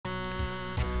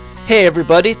Hey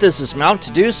everybody, this is Mount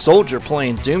To Do Soldier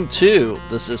playing Doom 2.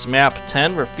 This is map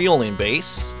 10, Refueling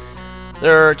Base.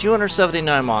 There are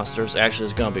 279 monsters. Actually,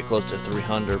 it's going to be close to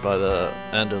 300 by the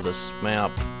end of this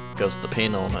map because of the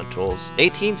pain elementals.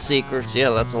 18 secrets, yeah,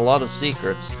 that's a lot of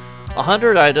secrets.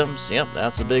 100 items, yep,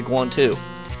 that's a big one too.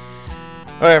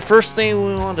 Alright, first thing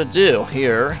we want to do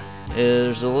here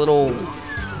is a little...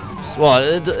 Well,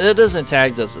 it isn't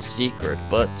tagged as a secret,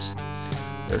 but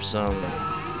there's some...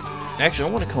 Actually,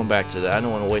 I want to come back to that. I don't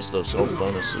want to waste those health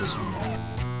bonuses.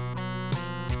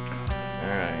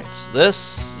 Alright,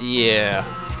 this, yeah.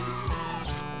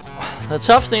 The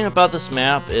tough thing about this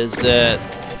map is that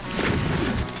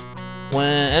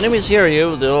when enemies hear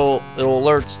you, it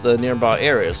alerts the nearby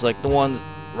areas, like the one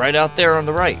right out there on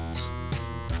the right.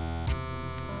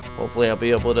 Hopefully I'll be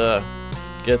able to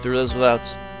get through this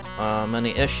without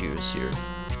many issues here.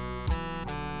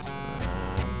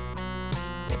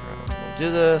 We'll do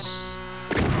this.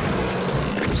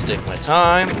 Just take my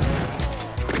time.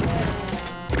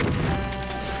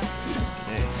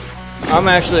 Okay. I'm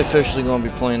actually officially going to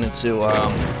be planning to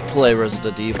play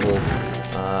Resident Evil.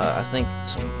 I think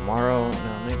tomorrow,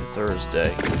 no, maybe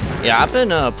Thursday. Yeah, I've been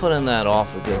putting that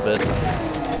off a good bit.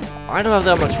 I don't have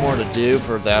that much more to do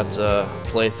for that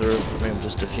playthrough. Maybe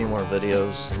just a few more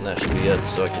videos, and that should be it.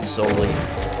 So I can solely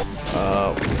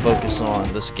focus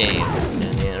on this game.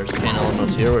 And yeah, there's a pain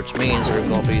element here, which means there's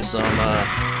going to be some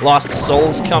lost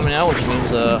souls coming out, which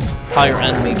means a higher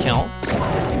enemy count.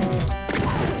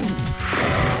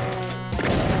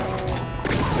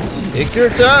 Take your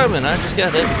time, and I just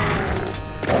got hit.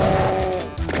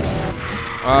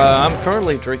 I'm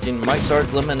currently drinking Mike's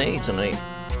Hard Lemonade tonight.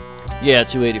 Yeah,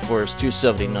 284 is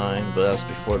 279, but that's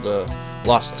before the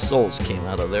Lost Souls came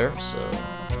out of there, so...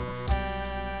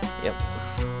 Yep.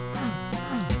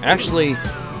 Actually,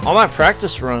 on my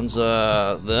practice runs,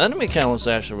 the enemy count was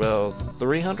actually about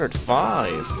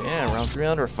 305. Yeah, around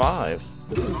 305.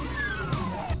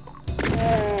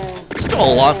 Still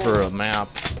a lot for a map.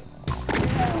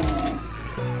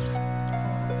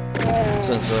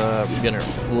 Since we're getting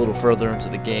a little further into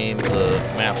the game, the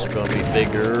maps are going to be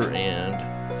bigger and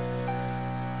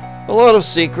a lot of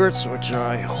secrets, which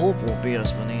I hope will be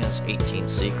as many as 18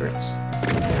 secrets.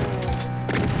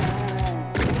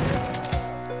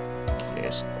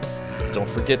 Okay, don't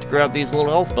forget to grab these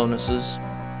little health bonuses.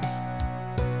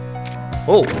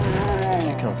 Oh, where'd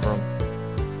you come from?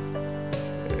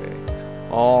 Okay,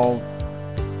 I'll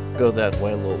go that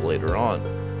way a little later on.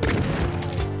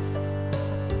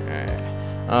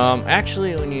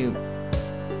 Actually, when you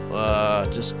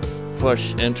just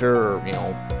push enter or, you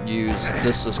know, use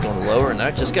this is going to lower, and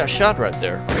I just got shot right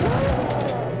there.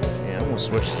 Yeah, I'm going to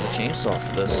switch to the chainsaw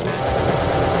for this.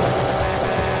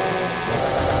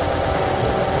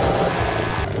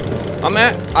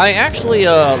 I actually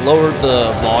lowered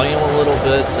the volume a little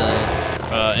bit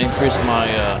and increased my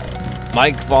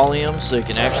mic volume so you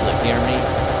can actually hear me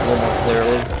a little more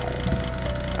clearly.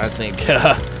 I think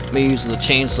me using the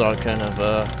chainsaw kind of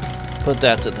put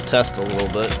that to the test a little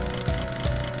bit,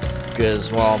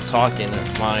 because while I'm talking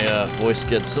my voice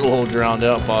gets a little drowned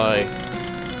out by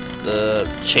the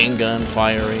chain gun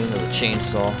firing of the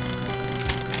chainsaw.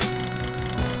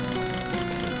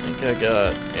 I think I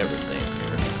got everything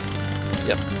here.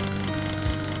 Yep.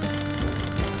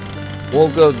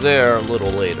 We'll go there a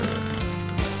little later.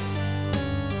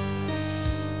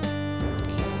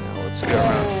 Okay, now let's go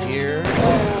around here.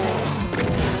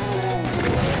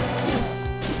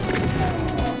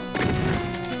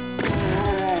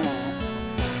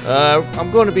 I'm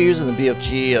going to be using the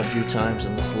BFG a few times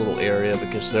in this little area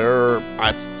because there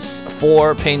are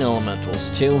 4 pain elementals,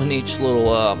 2 in each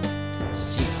little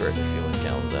secret, if you want to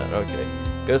count that. Okay,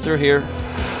 go through here,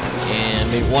 and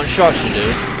maybe 1 shot should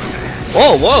do.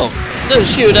 Whoa, whoa! Didn't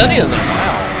shoot any of them.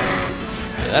 Wow,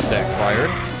 yeah, that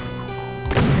backfired.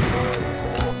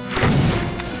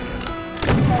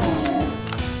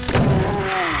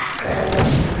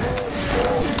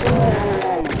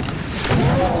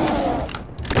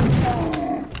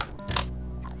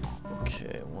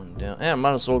 I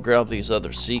might as well grab these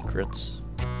other secrets.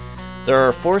 There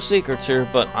are 4 secrets here,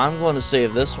 but I'm going to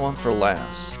save this one for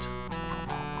last.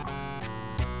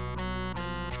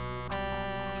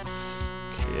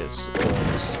 Okay, so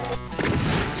let's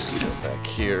go back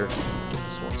here. Get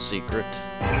this one secret.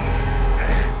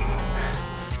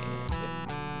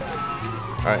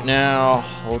 Alright, now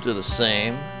we'll do the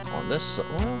same on this side.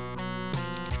 Well,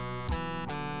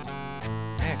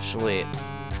 actually,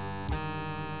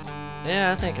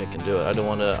 yeah, I think I can do it. I don't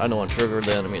want to trigger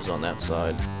the enemies on that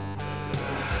side.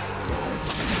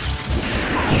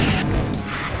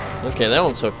 Okay, that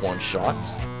one took 1 shot.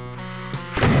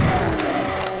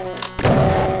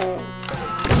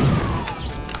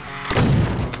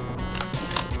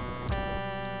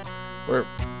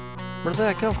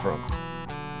 that come from?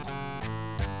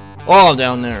 Oh,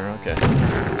 down there. Okay.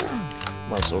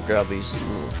 Might as well grab these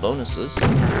little bonuses.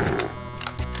 Come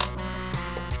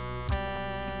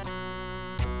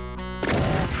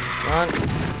on.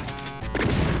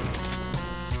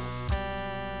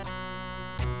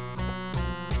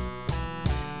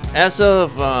 As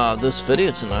of this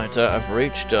video tonight, I've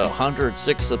reached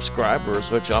 106 subscribers,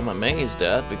 which I'm amazed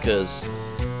at because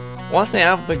one thing, I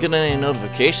haven't been getting any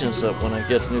notifications up when I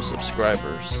get new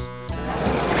subscribers.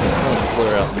 I'm going to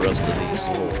clear out the rest of these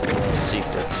little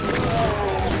secrets here.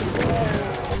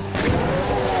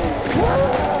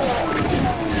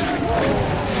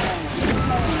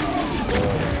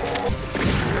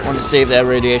 I want to save that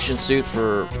radiation suit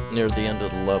for near the end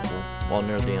of the level, well,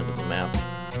 near the end of the map.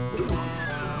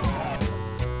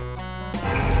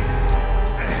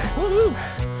 Woohoo!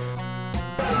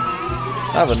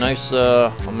 I have a nice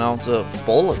amount of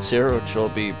bullets here, which will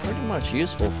be pretty much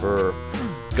useful for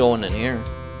going in here.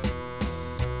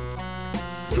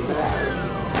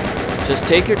 Just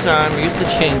take your time, use the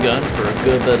chain gun for a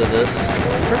good bit of this.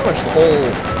 Pretty much the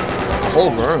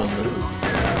whole room.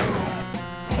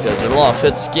 Because there are a lot of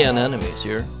fit-skin enemies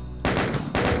here.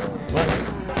 What?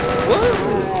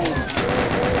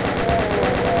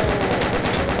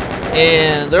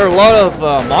 And there are a lot of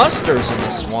monsters in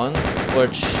this one,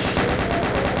 which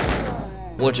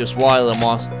is why the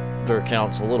monster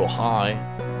count's a little high.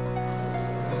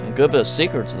 And a good bit of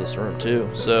secrets in this room too,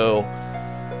 so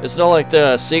it's not like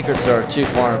the secrets are too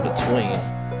far in between,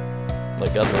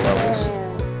 like other levels.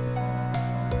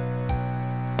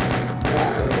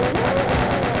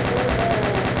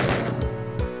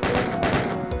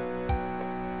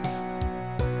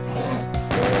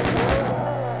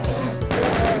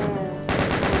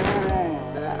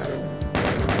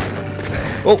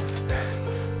 Oh!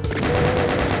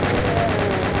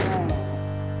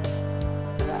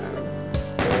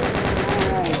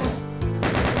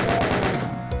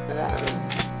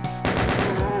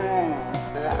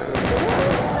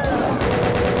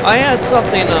 I had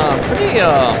something pretty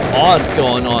odd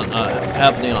going on,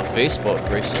 happening on Facebook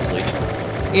recently.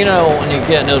 You know, when you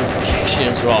get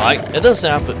notifications, well, it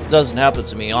doesn't happen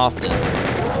to me often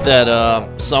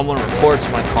that someone reports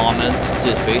my comments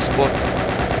to Facebook.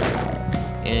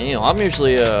 And, you know, I'm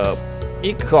usually,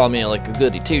 you could call me like a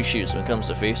goody two-shoes when it comes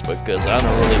to Facebook, because I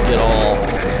don't really get all,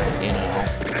 you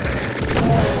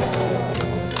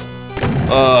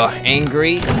know,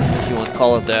 angry, if you want to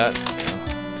call it that.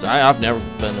 Because I've never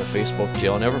been to Facebook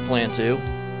jail, never planned to.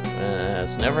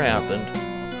 It's never happened.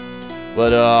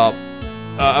 But,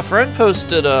 a friend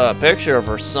posted a picture of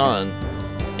her son,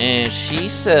 and she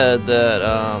said that,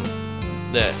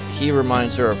 that he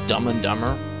reminds her of Dumb and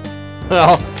Dumber.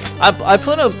 Well, I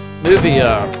put a movie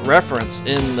reference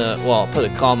in the, well, I put a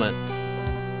comment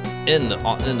in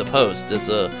the post. It's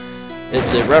a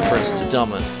reference to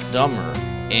Dumb and Dumber,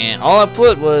 and all I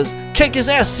put was "kick his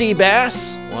ass,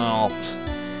 Seabass." Well,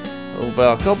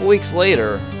 about a couple weeks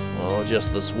later, well,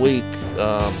 just this week,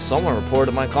 someone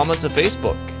reported my comment to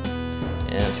Facebook,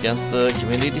 and it's against the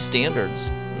community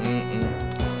standards.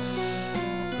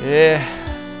 Yeah.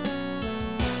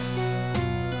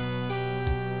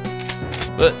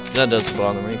 But that doesn't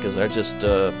bother me because I just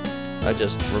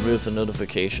removed the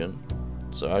notification,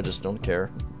 so I just don't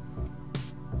care.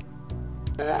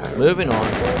 Moving on.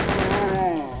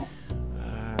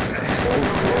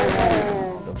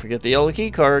 Don't forget the yellow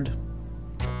key card.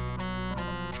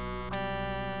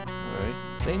 I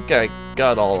think I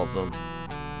got all of them.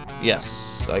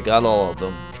 Yes, I got all of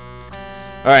them.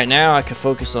 Alright, now I can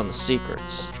focus on the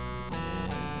secrets.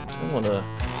 And I want to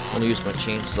use my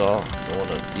chainsaw. I don't want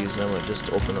to use them, I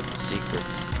just open up the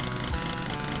secrets.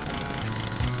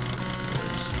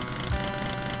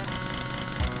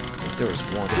 I think there was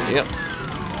one. Yep.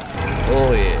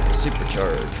 Oh yeah,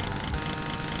 supercharge.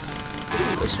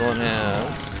 This one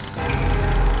has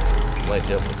light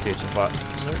amplification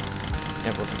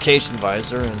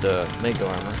visor, and mega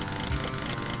armor.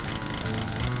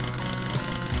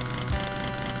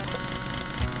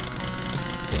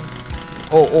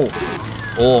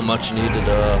 Oh, much needed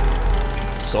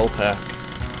soul pack.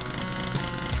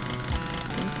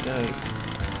 I'm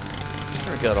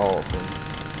sure I got all of them.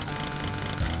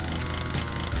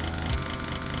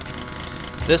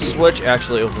 This switch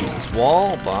actually opens this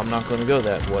wall, but I'm not going to go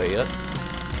that way yet.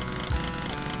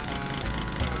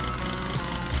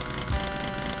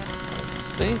 I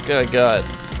think I got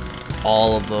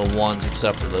all of the ones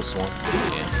except for this one.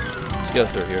 Yeah, let's go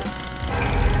through here.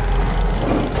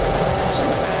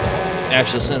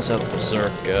 Actually, since I have the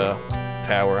berserk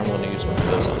power, I'm going to use my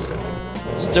fists.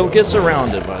 Still get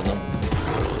surrounded by them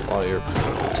while you're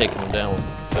taking them down with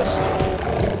your fists.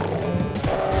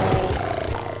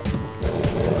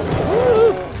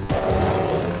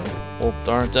 Hope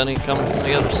there aren't any coming from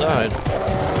the other side.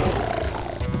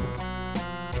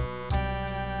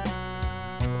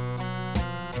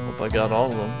 Hope I got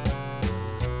all of them.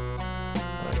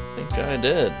 I think I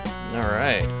did.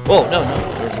 Alright. Oh, no,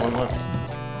 there's one left.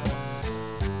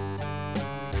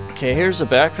 Okay, here's a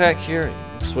backpack here.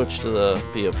 Switch to the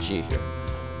BFG here.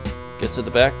 Get to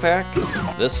the backpack.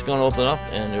 This is going to open up,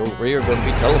 and we are going to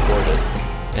be teleported.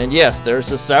 And yes,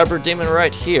 there's a cyber demon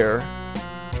right here,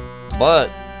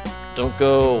 but don't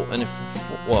go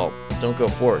don't go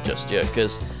for it just yet,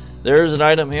 because there's an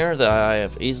item here that I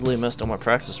have easily missed on my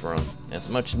practice run. It's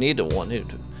a much needed one,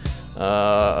 dude.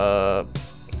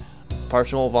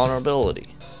 Partial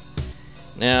vulnerability.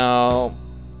 Now,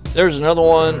 there's another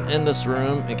one in this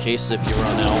room in case if you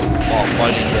run out while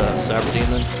fighting the cyber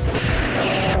demon.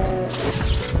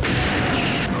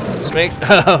 Just make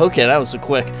okay, that was so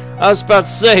quick. I was about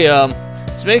to say,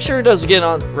 just make sure it doesn't get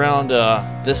on around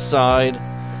this side,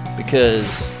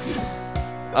 because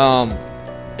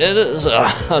it is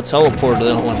a teleport that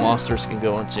only monsters can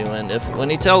go into, and when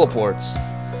he teleports,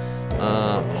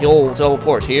 he'll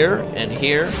teleport here and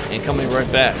coming right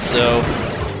back. So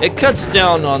it cuts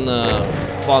down on the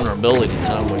vulnerability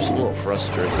time, which is a little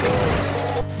frustrating.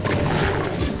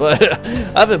 But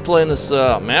I've been playing this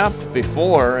map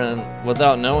before, and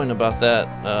without knowing about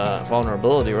that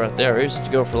vulnerability right there, I used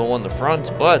to go for the one in the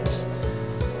front, but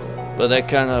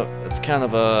it's kind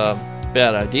of a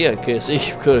bad idea, because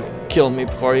he could have killed me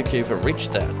before he could even reach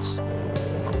that.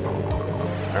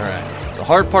 Alright, the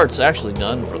hard part's actually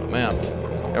done for the map.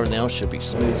 Everything else should be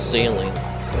smooth sailing.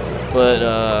 But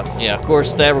yeah, of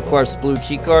course that requires the blue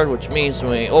keycard, which means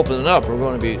when we open it up, we're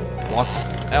going to be locked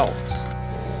out.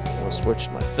 I'll switch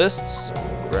my fists,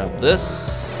 grab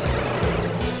this.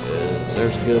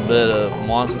 There's a good bit of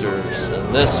monsters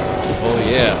in this. Oh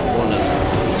yeah, I want to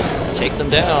just take them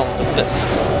down with the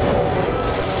fists.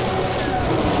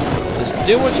 Just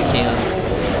do what you can.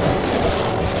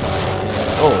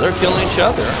 Oh, they're killing each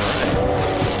other.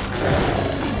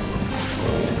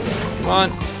 Come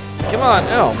on. Come on.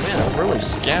 Oh man, I'm really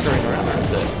scattering around, aren't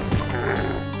they?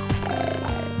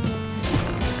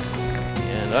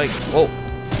 And oh,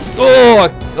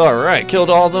 alright, killed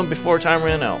all of them before time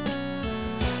ran out.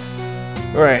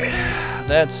 Alright,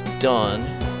 that's done.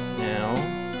 Now,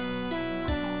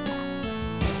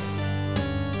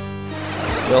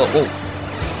 oh,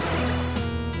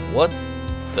 what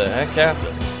the heck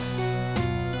happened?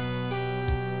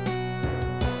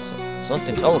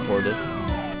 Something teleported.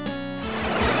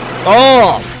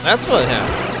 Oh, that's what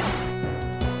happened.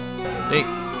 Hey.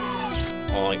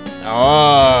 Oh,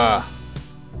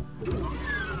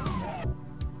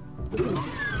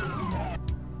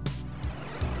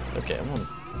 okay,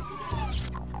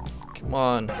 come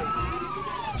on.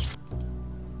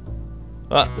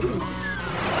 Ah.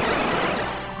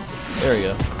 There we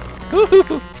go.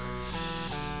 Woohoo!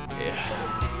 Yeah.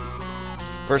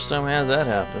 First time I had that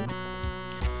happen.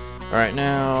 Alright,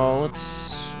 now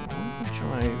let's... which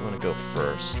one I want to go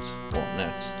first? Well,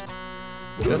 next.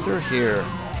 Go through here.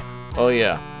 Oh,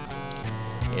 yeah.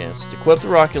 Yes, equip the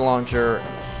rocket launcher.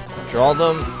 Draw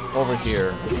them over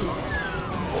here.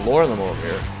 We'll lure them over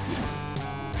here.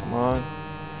 Come on.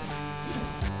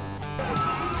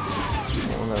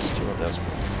 One of those, two of those.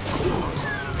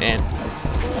 And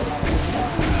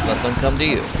let them come to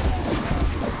you.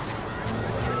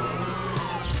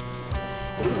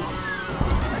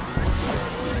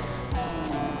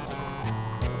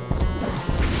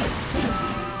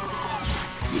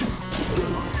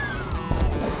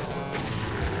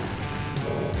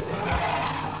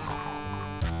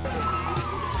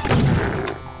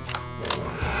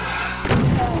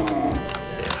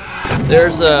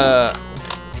 There's a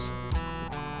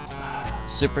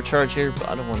supercharge here, but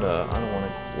I don't want to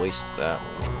waste that.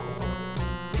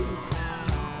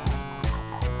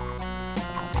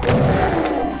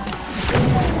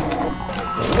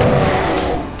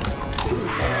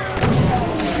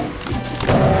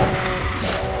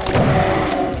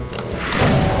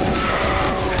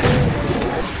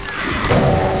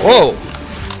 Whoa!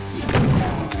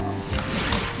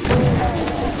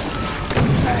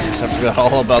 I forgot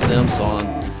all about them, so on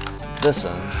this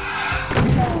end.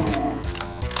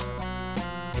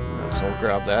 So I'll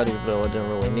grab that, even though I didn't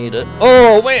really need it.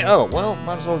 Oh, wait! Oh, well,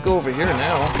 might as well go over here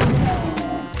now.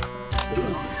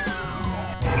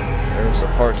 There's the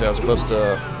part that I was supposed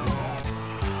to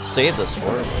save this for.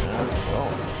 But, well,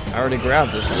 I already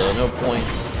grabbed this, so no point.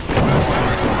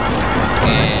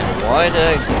 And why did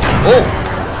I... Oh!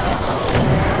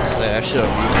 I should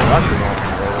have used the rocket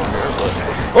launcher right over here, but...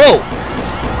 Oh!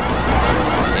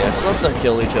 Yeah, something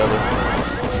kill each other.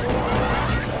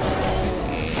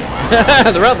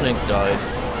 The Revenant died.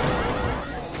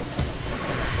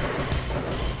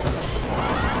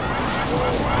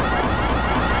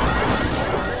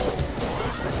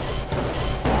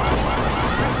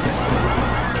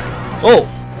 Oh!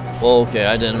 Well, okay,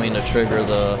 I didn't mean to trigger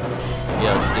the...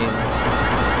 Yeah, the demons.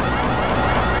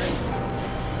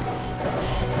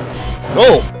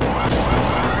 Oh!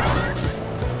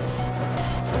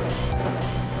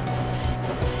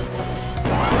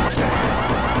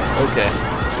 Okay.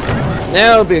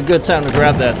 Now would be a good time to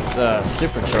grab that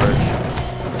supercharge.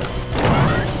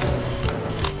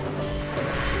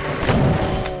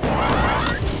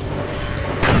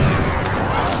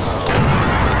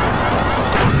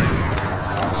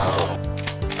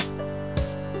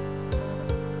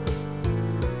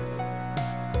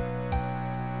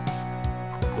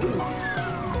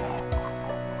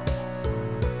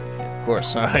 Of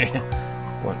course, I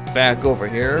went back over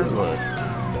here, but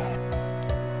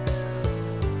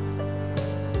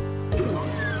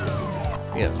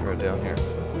yeah, it's right down here.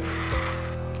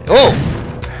 Okay. Oh!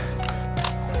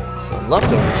 Some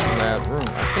leftovers from that room.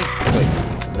 I think. Wait,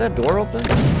 did that door open?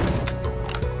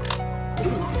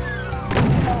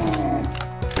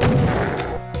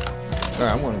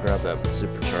 Alright, I'm gonna grab that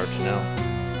supercharge now.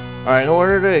 Alright, in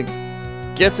order to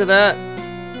get to that,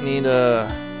 need to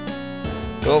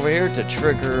go over here to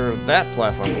trigger that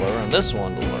platform to lower and this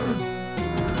one to lower.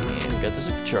 And get the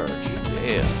supercharge.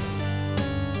 Yeah.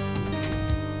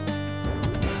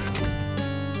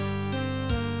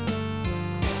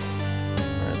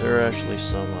 Alright, there are actually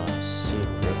some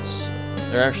secrets.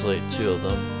 There are actually two of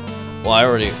them. Well, I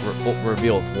already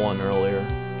revealed one earlier.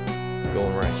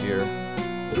 Going right here.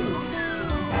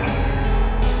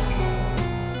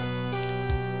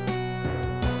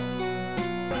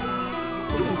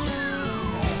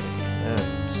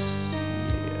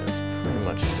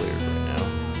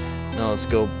 Now let's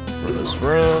go for this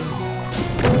room.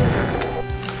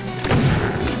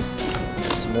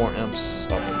 There's some more imps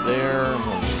up there. I'm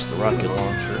going to use the rocket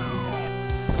launcher.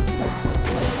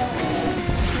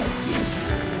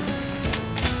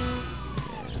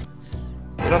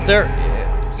 Get up there.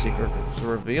 Yeah. Secret is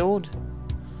revealed.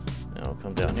 Now I'll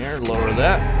come down here, lower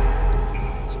that.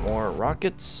 Some more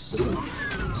rockets.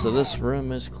 So this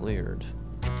room is cleared.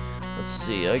 Let's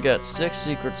see. I got 6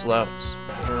 secrets left.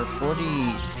 There are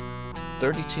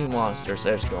 32 monsters.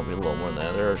 That's going to be a little more than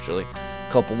that. There are actually a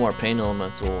couple more pain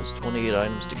elementals. 28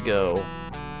 items to go.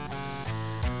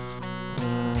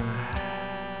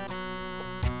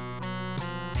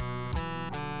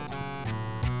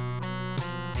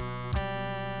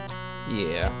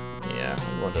 Yeah,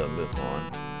 I'm going to move on.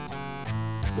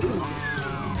 I'm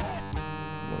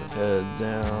going to head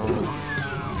down.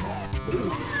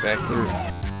 Back through.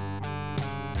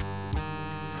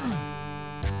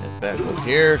 Back over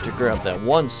here to grab that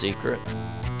one secret.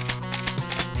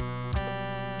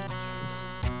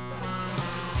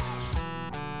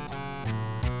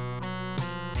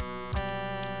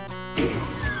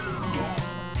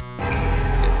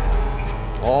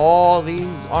 All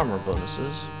these armor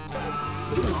bonuses.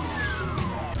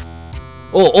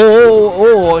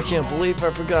 Oh, I can't believe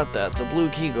I forgot that. The blue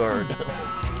key guard.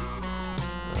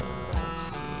 Let's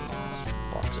see.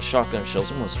 Box of shotgun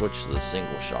shells. I'm going to switch to the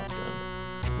single shotgun.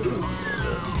 Here.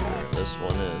 This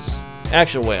one is...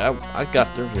 Actually, wait, I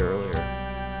got through here earlier.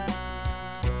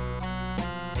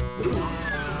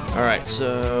 Alright,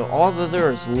 so all that there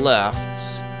is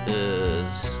left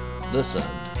is this end.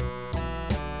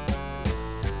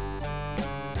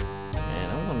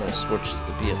 And I'm gonna switch to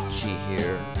the BFG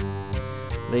here.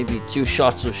 Maybe 2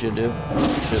 shots should do.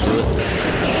 Should do it.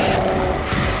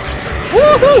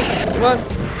 Woohoo! Come on!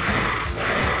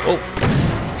 Oh!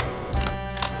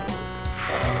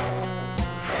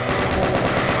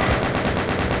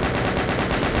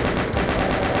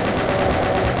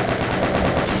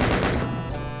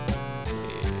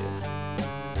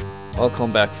 I'll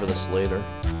come back for this later.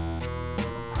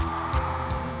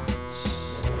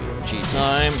 G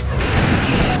time.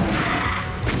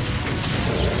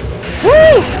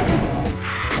 Woo!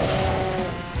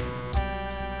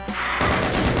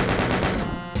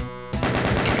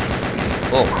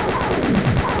 Oh.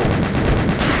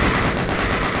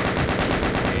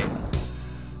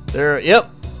 Yep.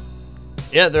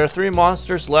 Yeah, there are 3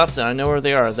 monsters left, and I know where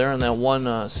they are. They're in that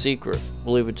one secret,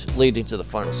 leading to the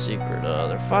final secret.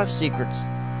 There are 5 secrets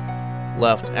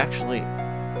left. Actually,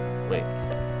 wait.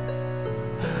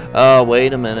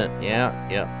 Wait a minute. Yeah.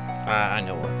 I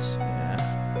know what's. Yeah.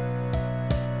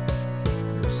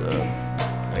 There's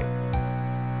wait.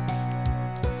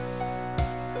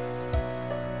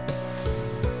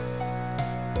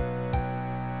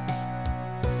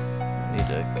 I need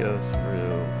to go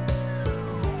through.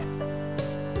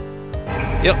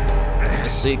 Yep, the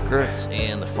secrets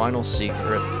and the final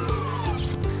secret.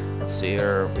 Let's see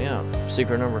here. Yeah,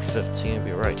 secret number 15 will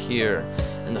be right here.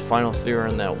 And the final 3 are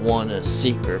in that one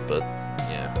secret, but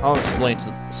yeah, I'll explain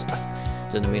to this.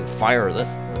 Didn't mean fire that.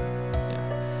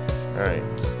 Yeah. Alright.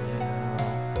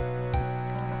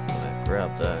 I'm gonna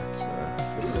grab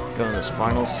that. Go in this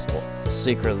final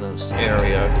secret in this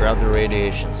area. Grab the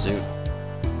radiation suit.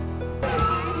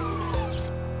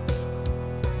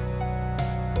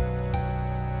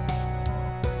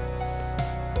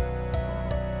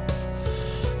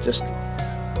 Just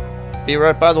be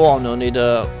right by the wall. No need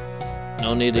to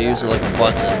use it like a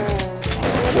button.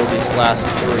 Kill these last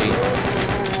 3.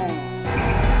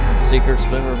 Secret's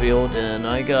been revealed, and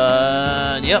I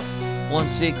got 1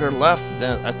 secret left.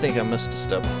 Then I think I missed a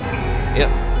step. Yep,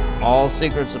 all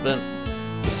secrets have been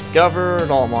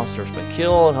discovered. All monsters have been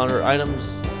killed. 100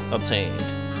 items obtained.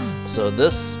 So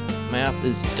this map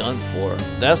is done for.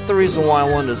 That's the reason why I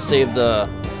wanted to save the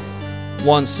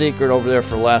 1 secret over there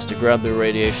for last to grab the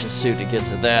radiation suit to get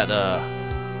to that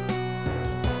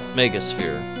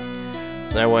megasphere.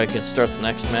 So that way I can start the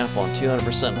next map on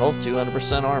 200% health,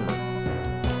 200% armor.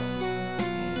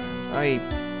 I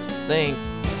think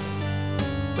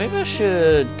maybe I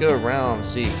should go around and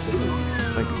see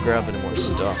if I can grab any more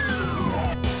stuff.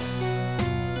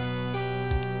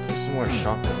 Take some more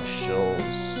shotgun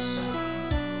shells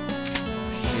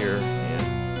here.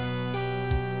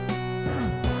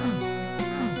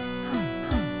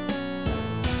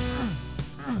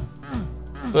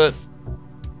 But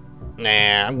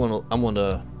nah, I'm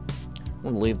gonna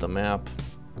leave the map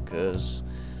because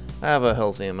I have a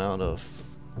healthy amount of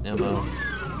ammo.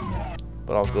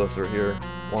 But I'll go through here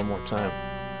one more time.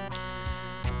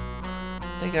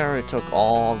 I think I already took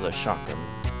all the shotgun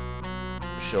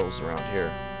shells around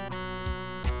here.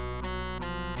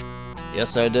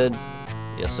 Yes, I did.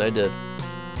 Yes, I did.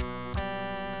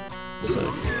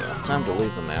 So yeah, time to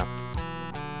leave the map.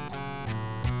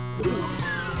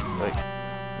 Like.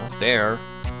 Not there.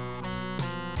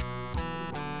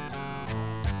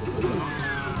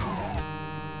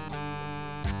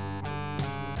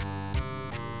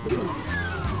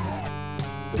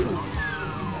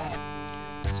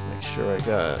 Let's make sure I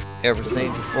got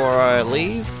everything before I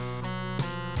leave.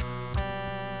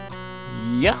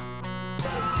 Yeah.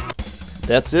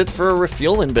 That's it for a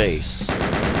refueling base.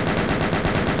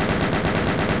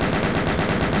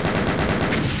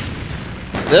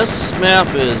 This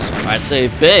map is, I'd say,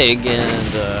 big,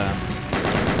 and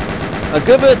a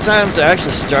good bit of times I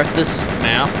actually start this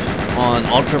map on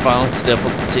ultra-violence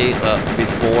difficulty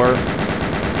before,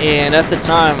 and at the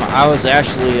time I was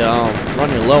actually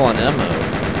running low on ammo.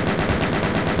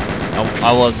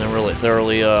 I wasn't really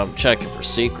thoroughly checking for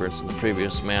secrets in the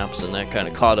previous maps, and that kind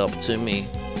of caught up to me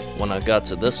when I got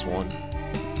to this one.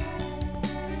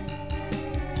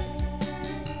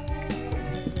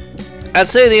 I'd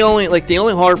say the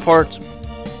only hard part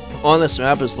on this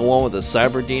map is the one with the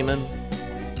cyber demon.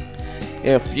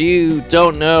 If you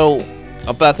don't know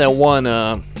about that one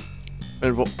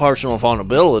partial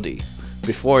vulnerability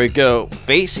before you go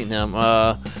facing him,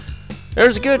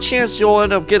 there's a good chance you'll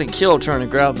end up getting killed trying to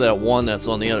grab that one that's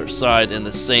on the other side in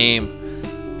the same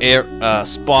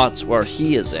spots where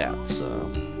he is at.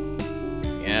 So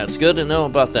yeah, it's good to know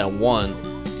about that one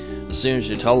as soon as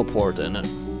you teleport in it.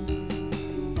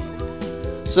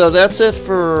 So that's it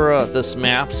for this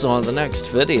map. So on the next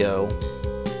video,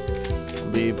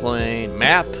 we'll be playing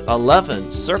map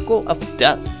 11, Circle of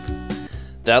Death.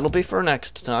 That'll be for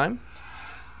next time.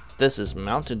 This is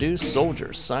Mountain Dew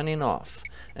Soldier signing off,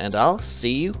 and I'll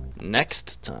see you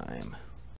next time.